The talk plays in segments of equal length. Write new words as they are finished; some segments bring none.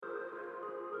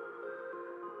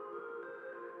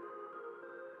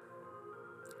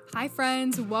Hi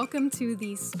friends, welcome to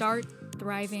the Start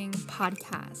Thriving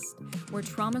podcast, where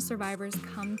trauma survivors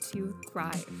come to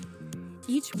thrive.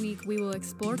 Each week we will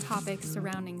explore topics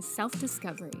surrounding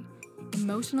self-discovery,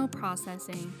 emotional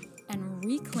processing, and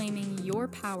reclaiming your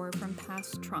power from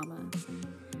past trauma.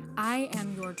 I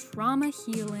am your trauma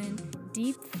healing,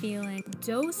 deep feeling,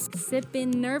 dose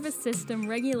sipping, nervous system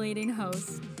regulating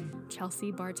host,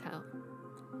 Chelsea Bartell.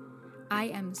 I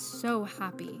am so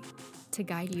happy to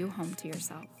guide you home to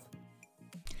yourself.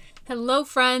 Hello,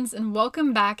 friends, and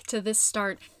welcome back to this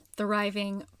Start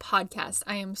Thriving podcast.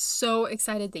 I am so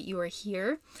excited that you are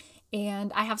here,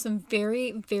 and I have some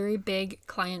very, very big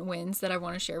client wins that I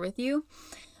want to share with you.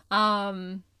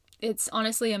 It's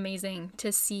honestly amazing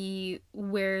to see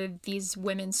where these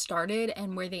women started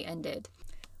and where they ended.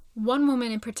 One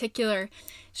woman in particular,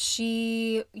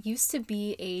 she used to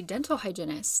be a dental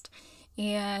hygienist,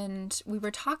 and we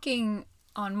were talking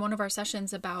on one of our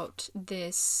sessions about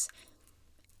this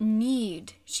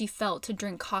need she felt to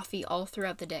drink coffee all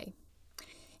throughout the day.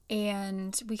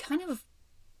 And we kind of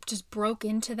just broke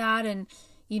into that and,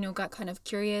 got kind of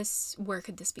curious, where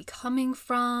could this be coming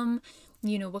from?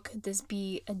 What could this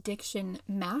be addiction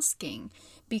masking?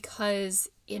 Because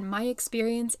in my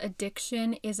experience,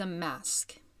 addiction is a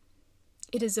mask.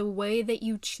 It is a way that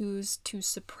you choose to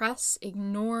suppress,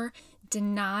 ignore,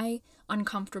 deny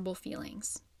uncomfortable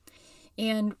feelings.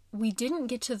 And we didn't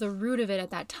get to the root of it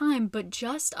at that time, but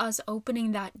just us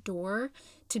opening that door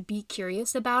to be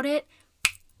curious about it,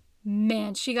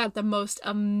 man, she got the most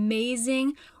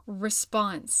amazing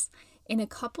response. In a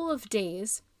couple of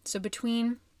days, so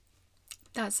between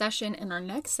that session and our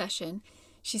next session,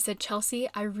 she said, "Chelsea,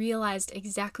 I realized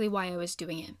exactly why I was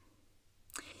doing it."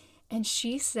 And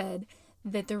she said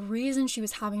that the reason she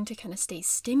was having to kind of stay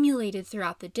stimulated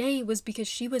throughout the day was because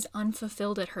she was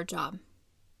unfulfilled at her job.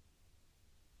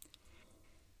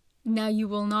 Now, you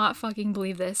will not fucking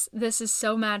believe this. This is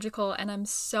so magical, and I'm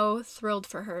so thrilled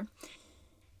for her.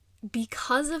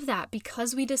 Because of that,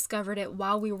 because we discovered it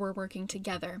while we were working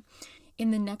together, in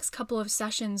the next couple of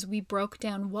sessions, we broke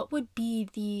down what would be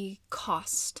the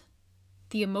cost,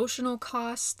 the emotional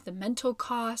cost, the mental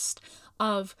cost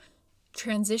of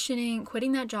transitioning,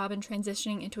 quitting that job and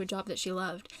transitioning into a job that she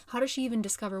loved. How does she even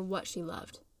discover what she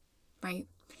loved, right?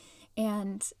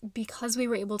 And because we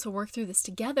were able to work through this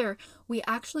together, we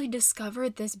actually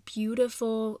discovered this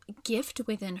beautiful gift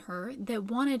within her that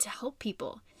wanted to help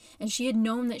people. And she had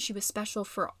known that she was special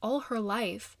for all her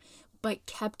life, but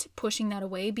kept pushing that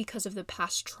away because of the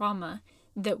past trauma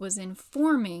that was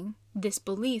informing this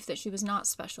belief that she was not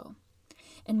special.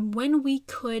 And when we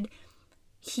could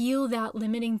heal that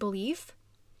limiting belief,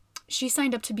 she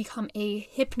signed up to become a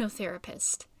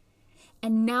hypnotherapist.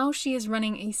 And now she is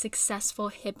running a successful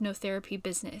hypnotherapy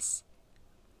business.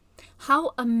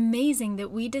 How amazing that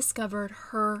we discovered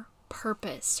her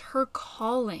purpose, her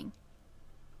calling.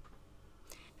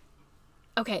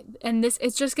 Okay, and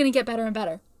it's just going to get better and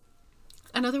better.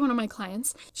 Another one of my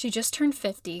clients, she just turned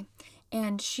 50,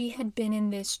 and she had been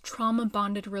in this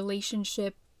trauma-bonded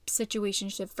situationship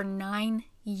for 9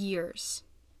 years.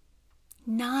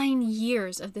 9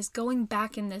 years of this going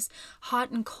back in this hot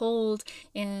and cold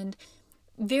and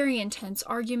very intense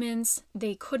arguments.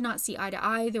 They could not see eye to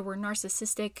eye. There were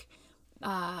narcissistic,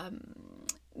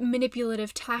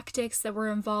 manipulative tactics that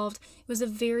were involved. It was a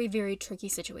very, very tricky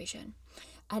situation.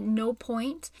 At no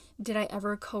point did I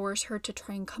ever coerce her to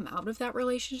try and come out of that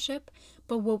relationship,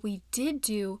 but what we did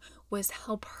do was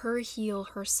help her heal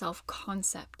her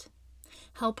self-concept,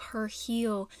 help her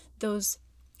heal those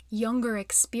younger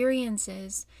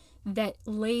experiences that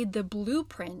laid the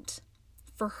blueprint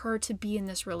for her to be in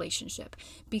this relationship,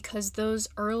 because those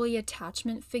early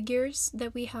attachment figures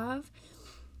that we have,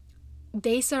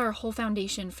 they set our whole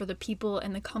foundation for the people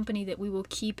and the company that we will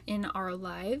keep in our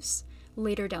lives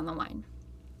later down the line.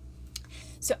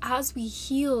 So as we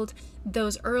healed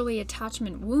those early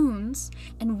attachment wounds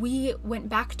and we went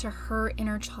back to her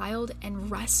inner child and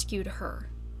rescued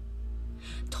her,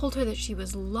 told her that she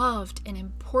was loved and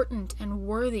important and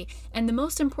worthy, and the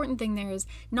most important thing there is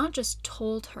not just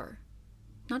told her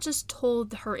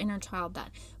inner child that,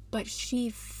 but she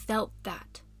felt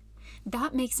that.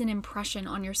 That makes an impression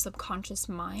on your subconscious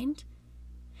mind.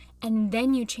 And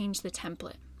then you change the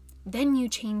template. Then you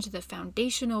change the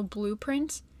foundational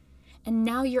blueprint. And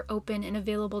now you're open and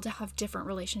available to have different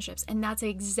relationships. And that's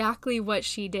exactly what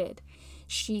she did.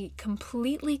 She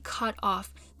completely cut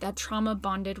off that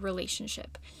trauma-bonded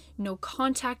relationship. No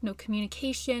contact, no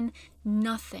communication,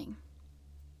 nothing.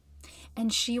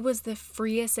 And she was the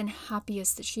freest and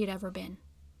happiest that she had ever been.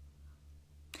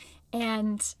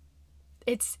 And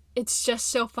it's just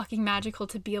so fucking magical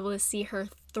to be able to see her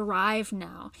thrive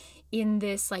now in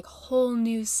this like whole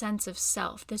new sense of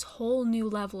self, this whole new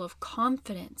level of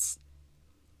confidence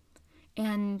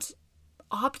and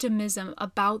optimism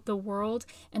about the world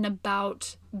and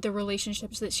about the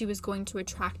relationships that she was going to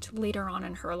attract later on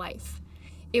in her life.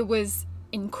 It was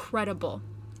incredible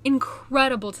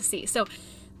to see. So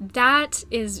that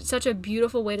is such a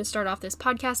beautiful way to start off this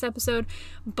podcast episode.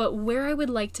 But where I would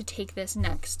like to take this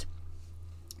next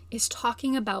is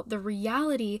talking about the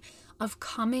reality of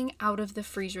coming out of the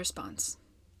freeze response.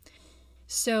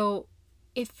 So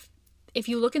if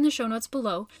you look in the show notes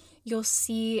below, you'll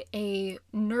see a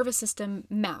nervous system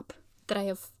map that I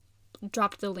have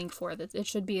dropped the link for. That it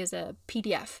should be as a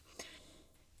PDF.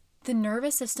 The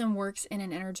nervous system works in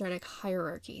an energetic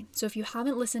hierarchy. So if you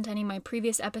haven't listened to any of my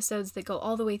previous episodes that go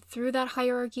all the way through that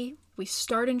hierarchy, we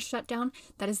start in shutdown.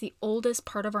 That is the oldest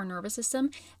part of our nervous system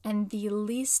and the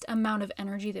least amount of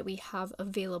energy that we have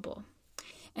available.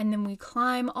 And then we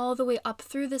climb all the way up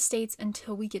through the states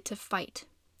until we get to fight.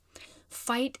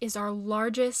 Fight is our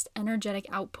largest energetic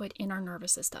output in our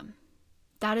nervous system.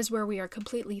 That is where we are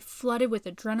completely flooded with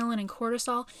adrenaline and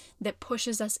cortisol that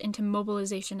pushes us into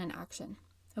mobilization and action.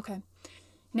 Okay,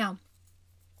 now,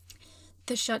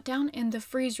 the shutdown and the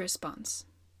freeze response,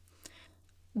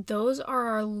 those are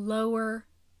our lower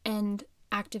end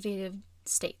activated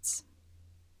states.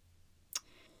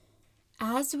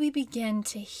 As we begin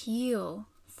to heal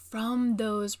from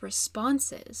those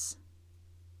responses,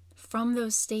 from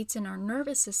those states in our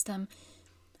nervous system,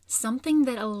 something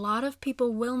that a lot of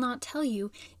people will not tell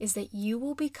you is that you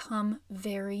will become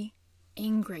very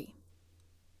angry.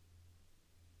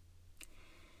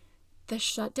 The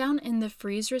shutdown and the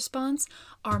freeze response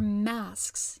are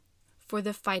masks for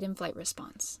the fight and flight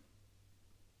response.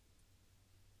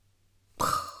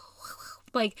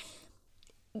 Like,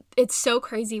 it's so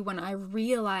crazy when I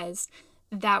realized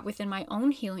that within my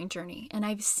own healing journey. And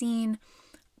I've seen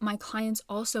my clients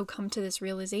also come to this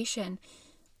realization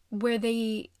where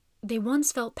they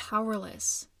once felt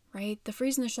powerless, right? The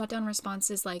freeze and the shutdown response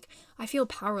is like, I feel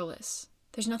powerless.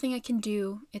 There's nothing I can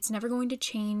do. It's never going to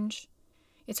change.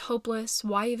 It's hopeless.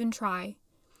 Why even try?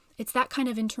 It's that kind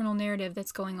of internal narrative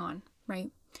that's going on, right?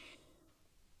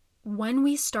 When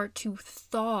we start to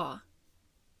thaw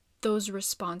those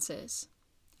responses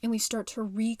and we start to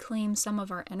reclaim some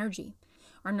of our energy,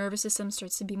 our nervous system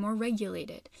starts to be more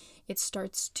regulated. It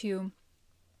starts to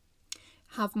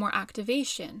have more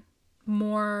activation,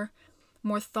 more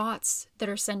thoughts that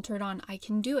are centered on, I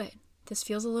can do it. This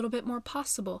feels a little bit more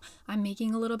possible. I'm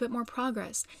making a little bit more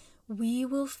progress. We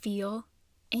will feel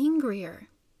angrier.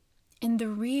 And the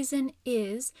reason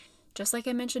is, just like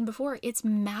I mentioned before, it's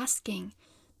masking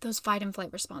those fight and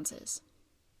flight responses.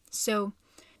 So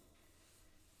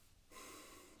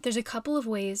there's a couple of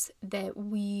ways that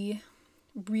we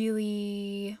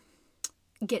really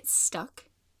get stuck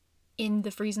in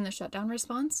the freeze and the shutdown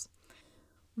response.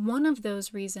 One of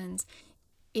those reasons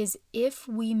is if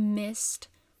we missed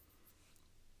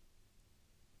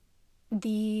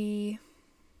the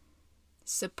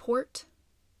support,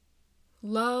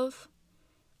 love,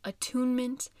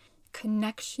 attunement,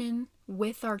 connection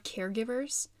with our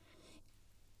caregivers.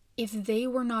 If they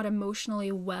were not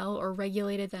emotionally well or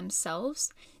regulated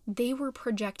themselves, they were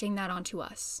projecting that onto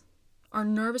us. Our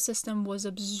nervous system was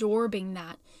absorbing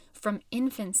that from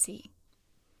infancy.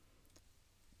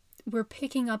 We're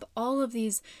picking up all of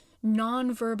these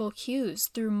nonverbal cues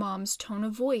through mom's tone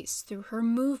of voice, through her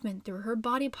movement, through her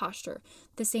body posture,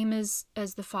 the same as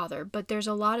the father. But there's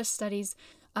a lot of studies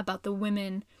about the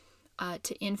women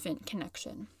to infant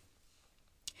connection.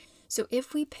 So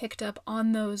if we picked up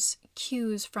on those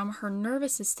cues from her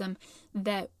nervous system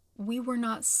that we were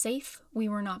not safe, we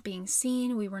were not being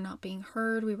seen, we were not being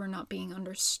heard, we were not being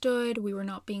understood, we were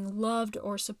not being loved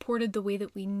or supported the way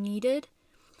that we needed,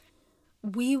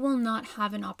 we will not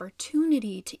have an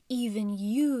opportunity to even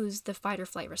use the fight or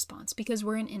flight response because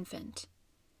we're an infant.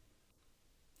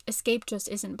 Escape just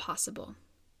isn't possible.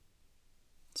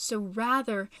 So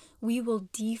rather, we will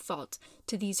default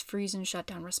to these freeze and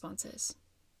shutdown responses.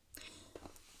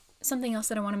 Something else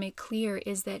that I want to make clear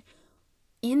is that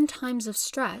in times of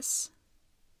stress,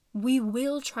 we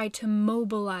will try to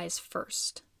mobilize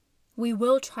first. We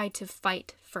will try to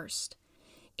fight first.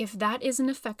 If that isn't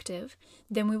effective,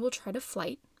 then we will try to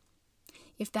flight.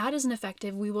 If that isn't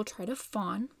effective, we will try to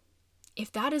fawn.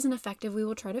 If that isn't effective, we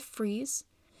will try to freeze.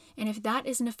 And if that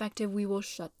isn't effective, we will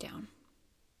shut down.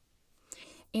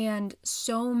 And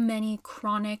so many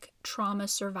chronic trauma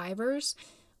survivors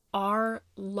are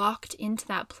locked into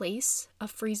that place of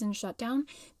freeze and shutdown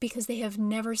because they have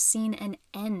never seen an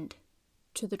end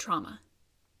to the trauma.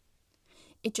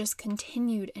 it just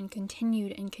continued and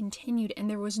continued and continued, and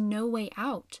there was no way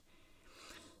out.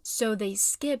 So they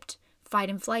skipped fight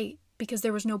and flight because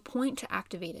there was no point to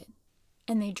activate it,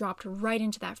 and they dropped right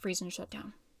into that freeze and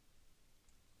shutdown.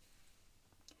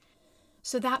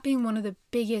 So that being one of the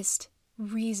biggest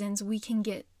reasons we can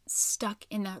get stuck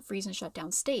in that freeze and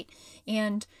shutdown state.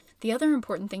 And the other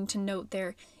important thing to note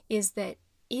there is that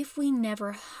if we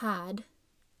never had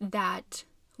that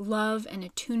love and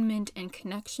attunement and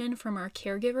connection from our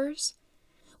caregivers,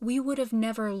 we would have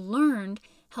never learned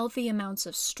healthy amounts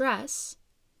of stress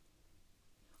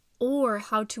or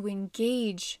how to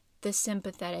engage the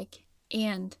sympathetic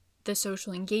and the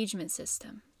social engagement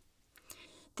system.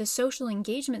 The social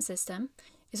engagement system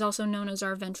is also known as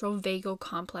our ventral vagal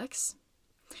complex.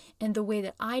 And the way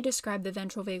that I describe the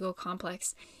ventral vagal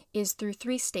complex is through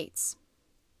 3 states: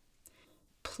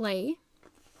 play,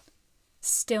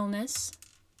 stillness,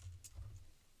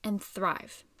 and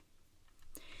thrive.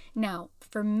 Now,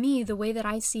 for me, the way that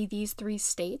I see these 3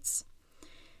 states,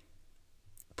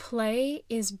 play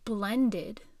is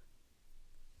blended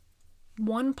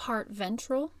 1 part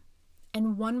ventral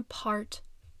and 1 part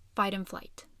fight and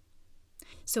flight.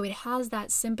 So it has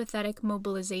that sympathetic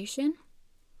mobilization,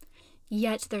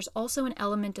 yet there's also an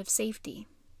element of safety.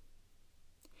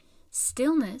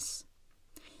 Stillness,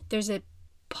 there's a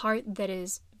part that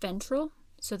is ventral,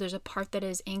 so there's a part that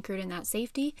is anchored in that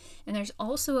safety, and there's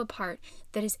also a part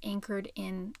that is anchored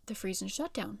in the freeze and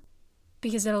shutdown,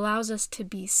 because it allows us to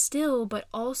be still but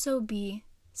also be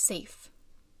safe.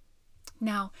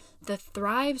 Now, the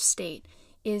thrive state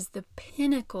is the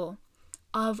pinnacle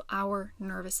of our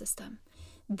nervous system.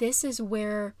 This is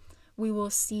where we will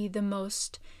see the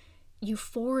most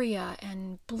euphoria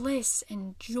and bliss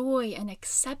and joy and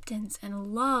acceptance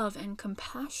and love and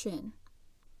compassion.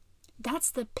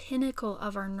 That's the pinnacle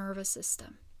of our nervous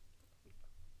system.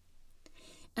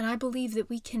 And I believe that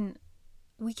we can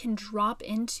drop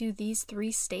into these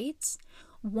 3 states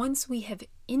once we have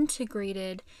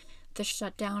integrated the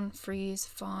shutdown, freeze,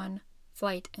 fawn,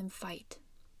 flight, and fight.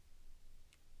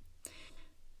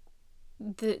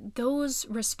 Those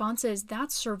responses,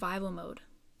 that's survival mode.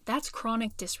 That's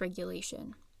chronic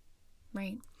dysregulation,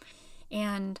 right?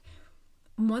 And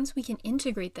once we can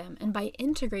integrate them, and by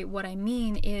integrate, what I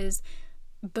mean is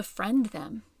befriend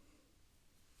them,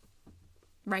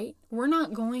 right? We're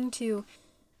not going to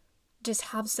just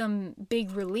have some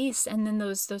big release and then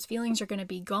those feelings are going to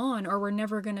be gone, or we're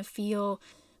never going to feel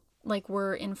like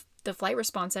we're in the flight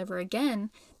response ever again.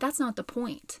 That's not the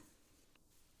point.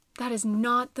 That is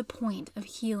not the point of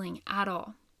healing at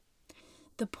all.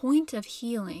 The point of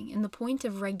healing and the point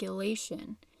of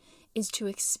regulation is to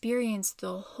experience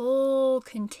the whole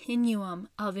continuum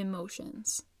of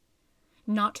emotions.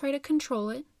 Not try to control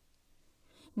it,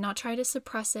 not try to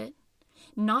suppress it,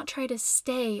 not try to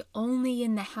stay only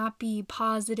in the happy,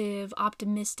 positive,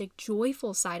 optimistic,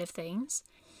 joyful side of things,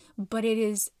 but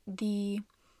it's the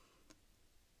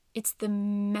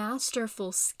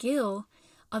masterful skill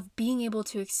of being able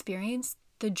to experience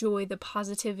the joy, the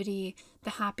positivity,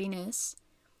 the happiness,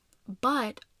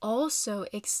 but also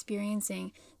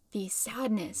experiencing the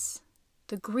sadness,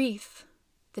 the grief,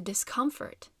 the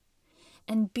discomfort,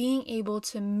 and being able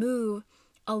to move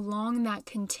along that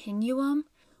continuum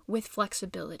with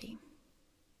flexibility.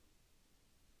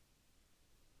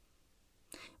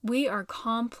 We are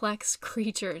complex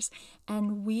creatures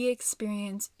and we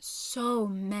experience so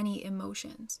many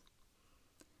emotions.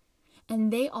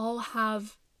 And they all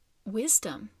have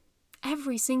wisdom.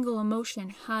 Every single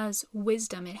emotion has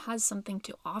wisdom. It has something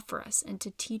to offer us and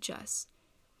to teach us.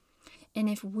 And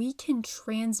if we can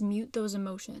transmute those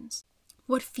emotions,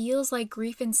 what feels like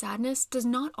grief and sadness does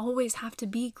not always have to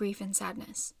be grief and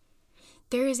sadness.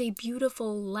 There is a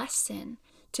beautiful lesson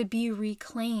to be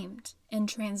reclaimed and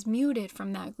transmuted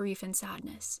from that grief and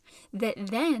sadness that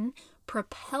then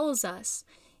propels us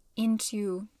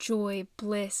into joy,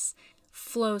 bliss,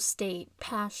 flow state,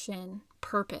 passion,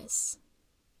 purpose,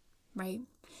 right?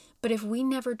 But if we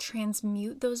never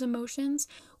transmute those emotions,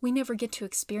 we never get to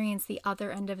experience the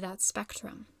other end of that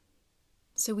spectrum.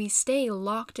 So we stay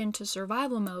locked into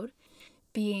survival mode,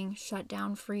 being shut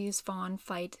down, freeze, fawn,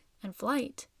 fight, and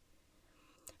flight.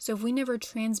 So if we never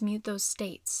transmute those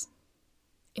states,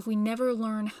 if we never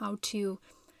learn how to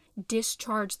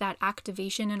discharge that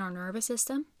activation in our nervous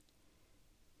system,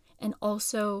 and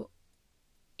also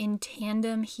in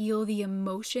tandem heal the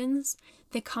emotions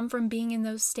that come from being in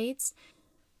those states,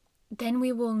 then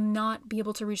we will not be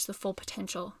able to reach the full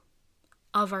potential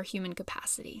of our human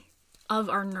capacity, of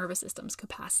our nervous system's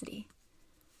capacity.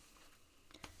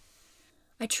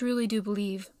 I truly do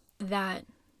believe that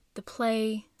the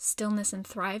play, stillness, and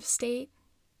thrive state,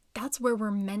 that's where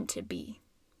we're meant to be.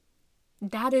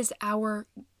 That is our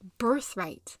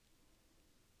birthright.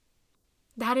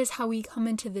 That is how we come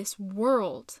into this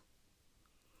world.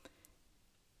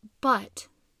 But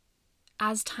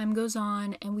as time goes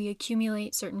on and we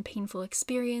accumulate certain painful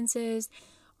experiences,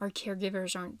 our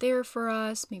caregivers aren't there for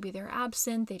us, maybe they're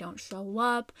absent, they don't show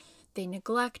up, they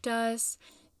neglect us,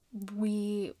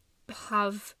 we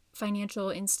have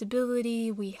financial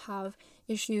instability, we have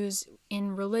issues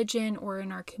in religion or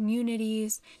in our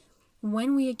communities.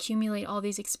 When we accumulate all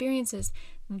these experiences,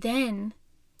 then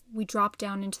we drop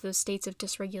down into those states of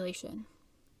dysregulation.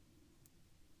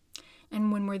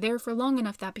 And when we're there for long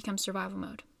enough, that becomes survival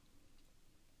mode.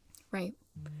 Right?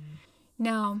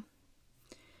 Now,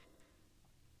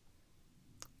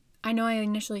 I know I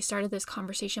initially started this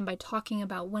conversation by talking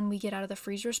about when we get out of the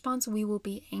freeze response, we will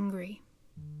be angry.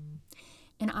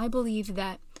 And I believe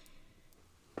that,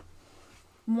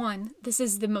 one, this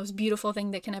is the most beautiful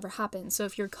thing that can ever happen. So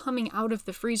if you're coming out of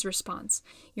the freeze response,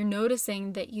 you're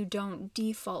noticing that you don't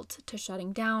default to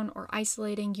shutting down or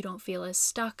isolating, you don't feel as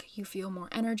stuck, you feel more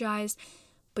energized,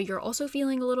 but you're also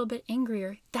feeling a little bit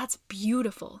angrier. That's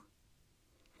beautiful.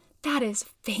 That is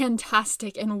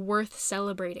fantastic and worth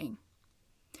celebrating.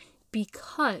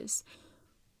 Because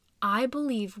I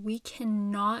believe we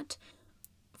cannot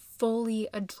fully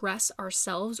address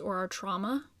ourselves or our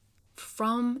trauma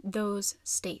from those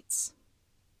states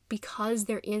because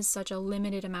there is such a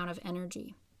limited amount of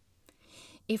energy.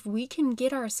 If we can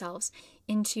get ourselves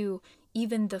into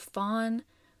even the fawn,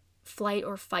 flight,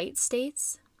 or fight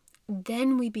states,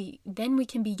 then we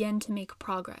can begin to make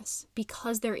progress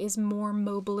because there is more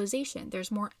mobilization.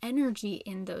 There's more energy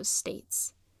in those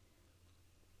states.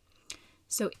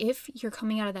 So if you're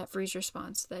coming out of that freeze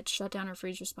response, that shutdown or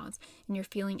freeze response, and you're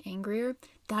feeling angrier,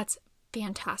 that's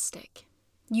fantastic.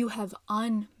 You have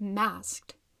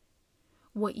unmasked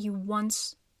what you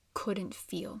once couldn't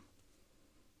feel.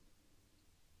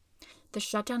 The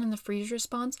shutdown and the freeze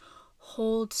response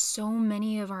hold so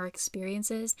many of our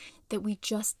experiences that we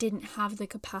just didn't have the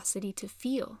capacity to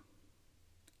feel.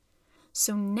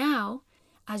 So now,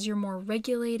 as you're more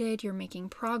regulated, you're making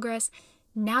progress,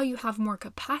 now you have more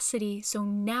capacity, so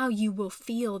now you will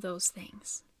feel those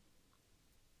things.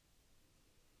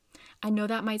 I know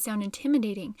that might sound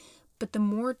intimidating, but the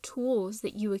more tools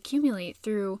that you accumulate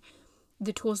through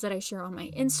the tools that I share on my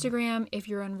Instagram, if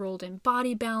you're enrolled in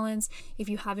Body Balance, if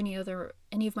you have any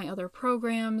of my other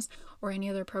programs or any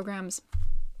other programs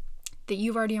that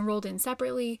you've already enrolled in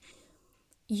separately,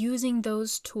 using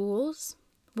those tools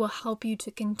will help you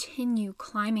to continue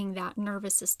climbing that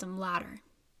nervous system ladder.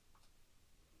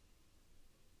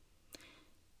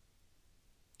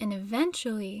 And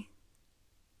eventually,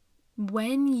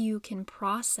 when you can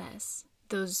process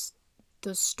those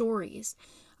stories,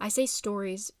 I say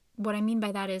stories, what I mean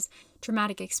by that is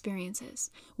traumatic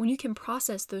experiences. When you can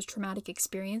process those traumatic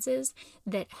experiences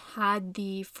that had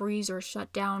the freeze or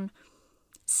shutdown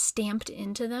stamped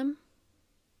into them,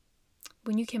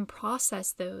 when you can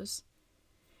process those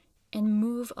and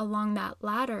move along that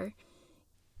ladder,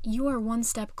 you are one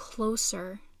step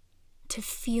closer to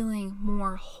feeling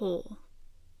more whole,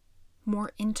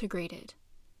 more integrated,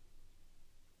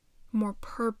 more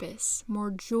purpose,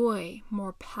 more joy,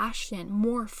 more passion,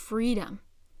 more freedom.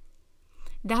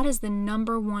 That is the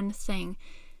number one thing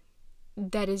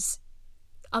that is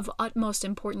of utmost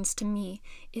importance to me,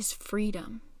 is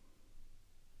freedom.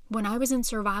 When I was in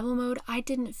survival mode, I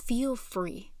didn't feel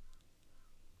free.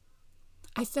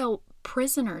 I felt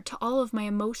prisoner to all of my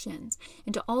emotions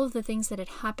and to all of the things that had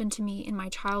happened to me in my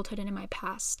childhood and in my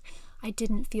past. I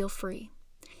didn't feel free.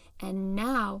 And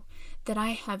now that I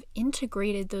have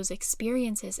integrated those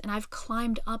experiences and I've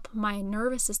climbed up my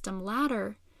nervous system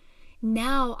ladder,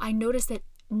 now I notice that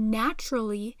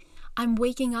naturally I'm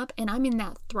waking up and I'm in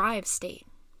that thrive state.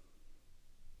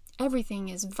 Everything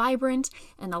is vibrant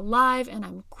and alive, and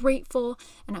I'm grateful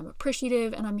and I'm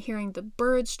appreciative, and I'm hearing the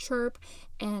birds chirp,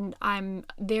 and I'm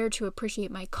there to appreciate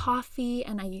my coffee,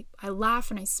 and I laugh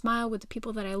and I smile with the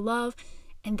people that I love,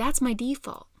 and that's my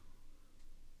default.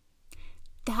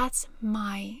 That's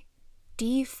my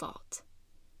default.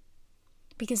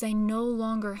 Because I no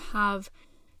longer have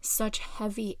such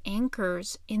heavy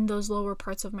anchors in those lower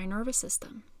parts of my nervous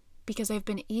system. Because I've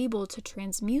been able to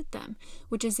transmute them,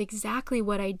 which is exactly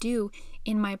what I do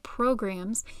in my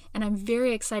programs. And I'm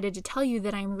very excited to tell you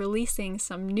that I'm releasing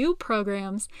some new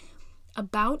programs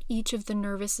about each of the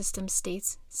nervous system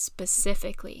states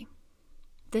specifically.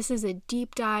 This is a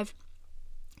deep dive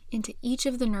into each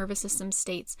of the nervous system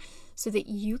states so that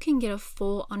you can get a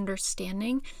full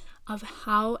understanding of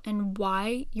how and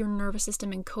why your nervous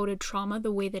system encoded trauma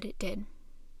the way that it did.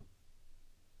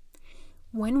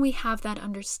 When we have that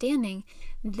understanding,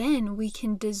 then we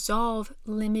can dissolve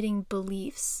limiting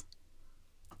beliefs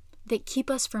that keep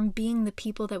us from being the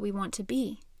people that we want to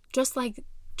be. Just like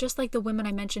the women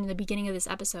I mentioned in the beginning of this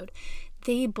episode,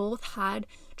 they both had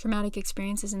traumatic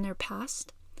experiences in their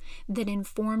past that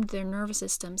informed their nervous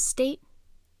system state.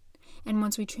 And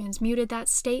once we transmuted that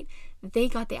state, they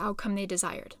got the outcome they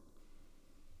desired.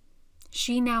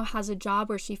 She now has a job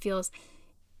where she feels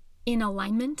in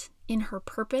alignment, in her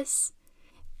purpose,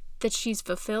 that she's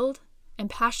fulfilled and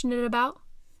passionate about.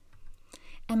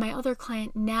 And my other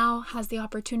client now has the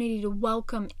opportunity to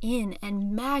welcome in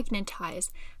and magnetize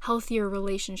healthier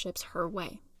relationships her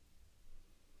way,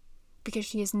 because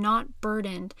she is not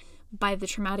burdened by the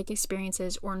traumatic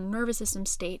experiences or nervous system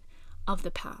state of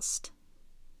the past.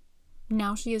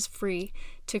 Now she is free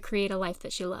to create a life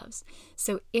that she loves.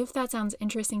 So if that sounds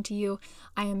interesting to you,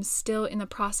 I am still in the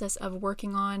process of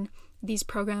working on these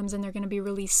programs, and they're going to be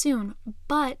released soon.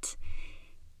 But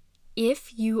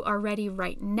if you are ready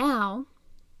right now,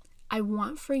 I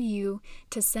want for you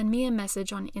to send me a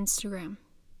message on Instagram.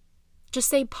 Just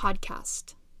say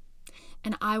podcast,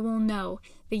 and I will know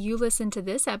that you listened to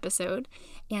this episode,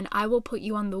 and I will put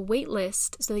you on the wait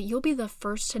list so that you'll be the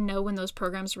first to know when those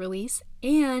programs release,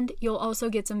 and you'll also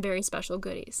get some very special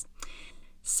goodies.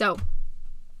 So,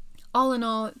 all in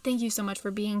all, thank you so much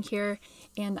for being here,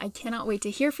 and I cannot wait to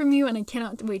hear from you, and I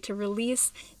cannot wait to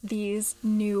release these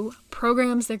new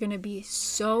programs. They're going to be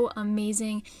so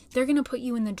amazing. They're going to put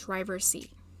you in the driver's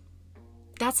seat.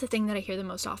 That's the thing that I hear the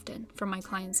most often from my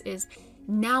clients is,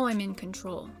 now I'm in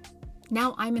control.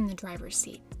 Now I'm in the driver's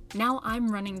seat. Now I'm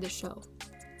running the show.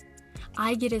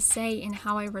 I get a say in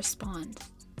how I respond.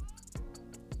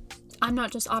 I'm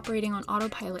not just operating on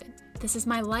autopilot. This is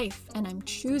my life, and I'm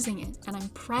choosing it, and I'm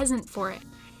present for it,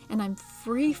 and I'm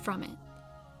free from it.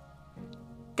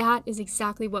 That is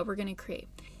exactly what we're going to create.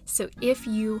 So if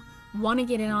you want to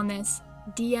get in on this,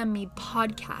 DM me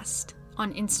podcast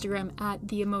on Instagram at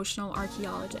The Emotional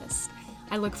Archaeologist.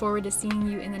 I look forward to seeing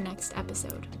you in the next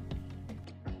episode.